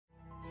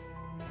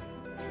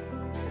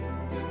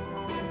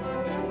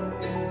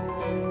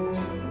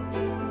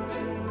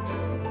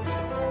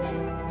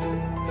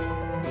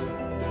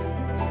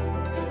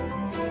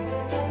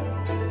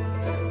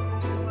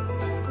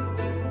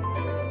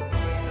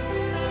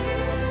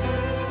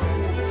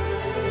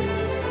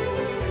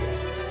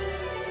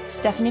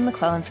Stephanie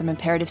McClellan from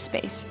Imperative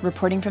Space,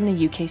 reporting from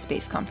the UK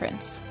Space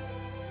Conference.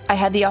 I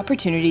had the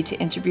opportunity to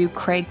interview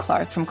Craig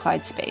Clark from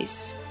Clyde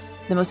Space,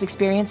 the most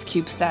experienced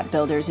CubeSat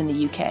builders in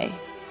the UK.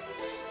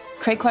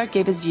 Craig Clark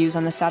gave his views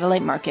on the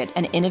satellite market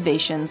and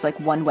innovations like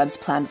OneWeb's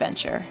planned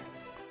venture.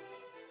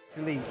 It's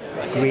really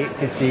great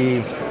to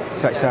see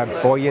such a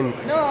buoyant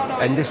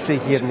industry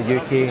here in the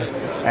UK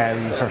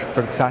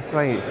for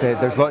satellites.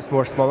 There's lots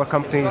more smaller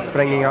companies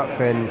springing up,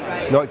 and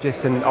not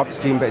just in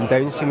upstream but in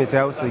downstream as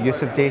well, so the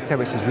use of data,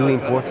 which is really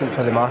important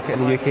for the market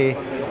in the UK.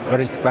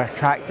 We're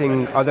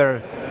attracting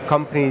other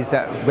companies,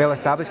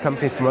 well-established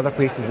companies from other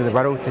places in the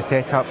world, to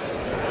set up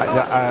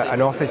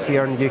an office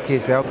here in the UK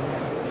as well.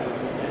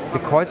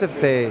 Because of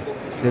the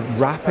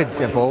rapid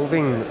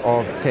evolving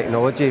of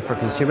technology for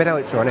consumer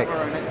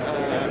electronics,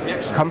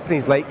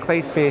 companies like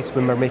Clyde Space,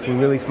 when we're making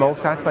really small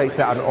satellites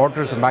that are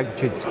orders of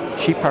magnitude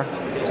cheaper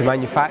to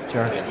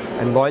manufacture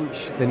and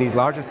launch than these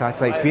larger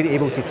satellites, we're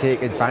able to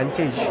take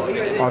advantage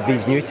of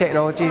these new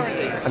technologies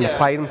and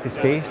apply them to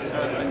space,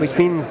 which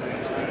means,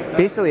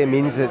 basically it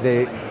means that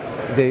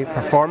the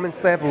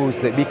performance levels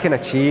that we can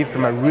achieve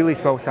from a really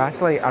small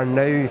satellite are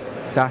now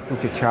starting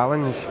to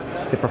challenge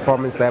the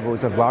performance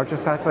levels of larger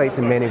satellites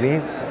in many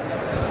ways.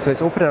 So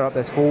it's opening up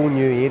this whole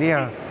new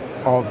area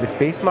of the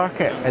space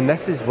market, and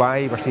this is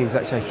why we're seeing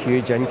such a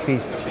huge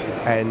increase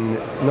in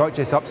not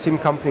just upstream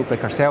companies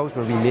like ourselves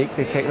where we make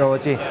the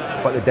technology,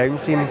 but the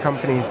downstream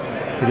companies.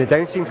 Because the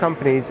downstream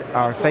companies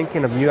are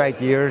thinking of new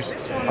ideas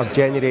of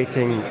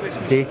generating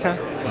data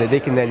that they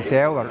can then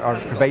sell or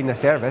providing a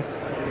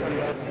service.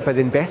 But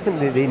the investment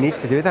that they need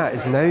to do that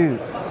is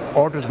now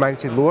orders of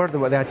magnitude lower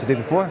than what they had to do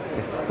before.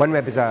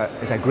 OneWeb is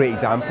a great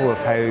example of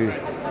how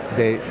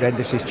the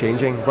industry is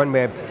changing.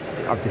 OneWeb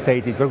have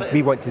decided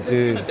we want to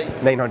do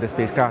 900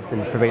 spacecraft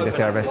and provide a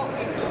service.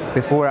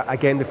 Before,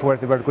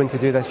 if they were going to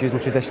do this using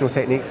traditional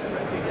techniques,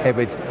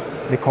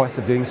 the cost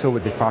of doing so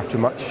would be far too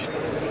much.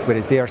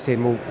 Whereas they are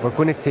saying, well, we're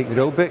going to take the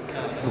rule book,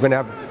 we're going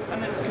to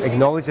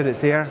acknowledge that it's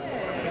there,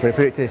 we're going to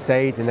put it to the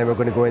side, and then we're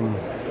going to go and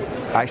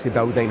actually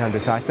build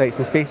 900 satellites.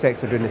 And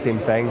SpaceX are doing the same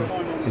thing.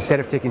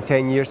 Instead of taking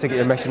 10 years to get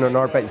your mission on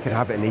orbit, you can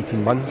have it in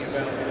 18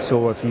 months.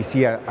 So if you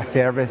see a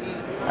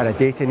service and a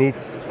data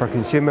needs for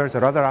consumers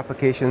or other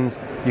applications,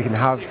 you can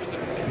have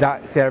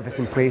that service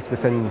in place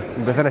within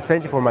a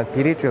 24-month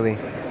period, really.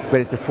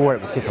 Whereas before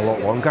it would take a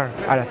lot longer.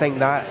 And I think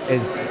that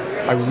is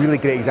a really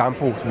great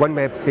example.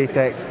 OneWeb,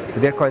 SpaceX,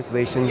 with their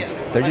constellations,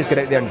 they're just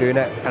getting out there and doing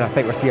it. And I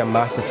think we're seeing a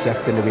massive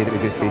shift in the way that we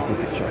do space in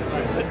the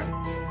future.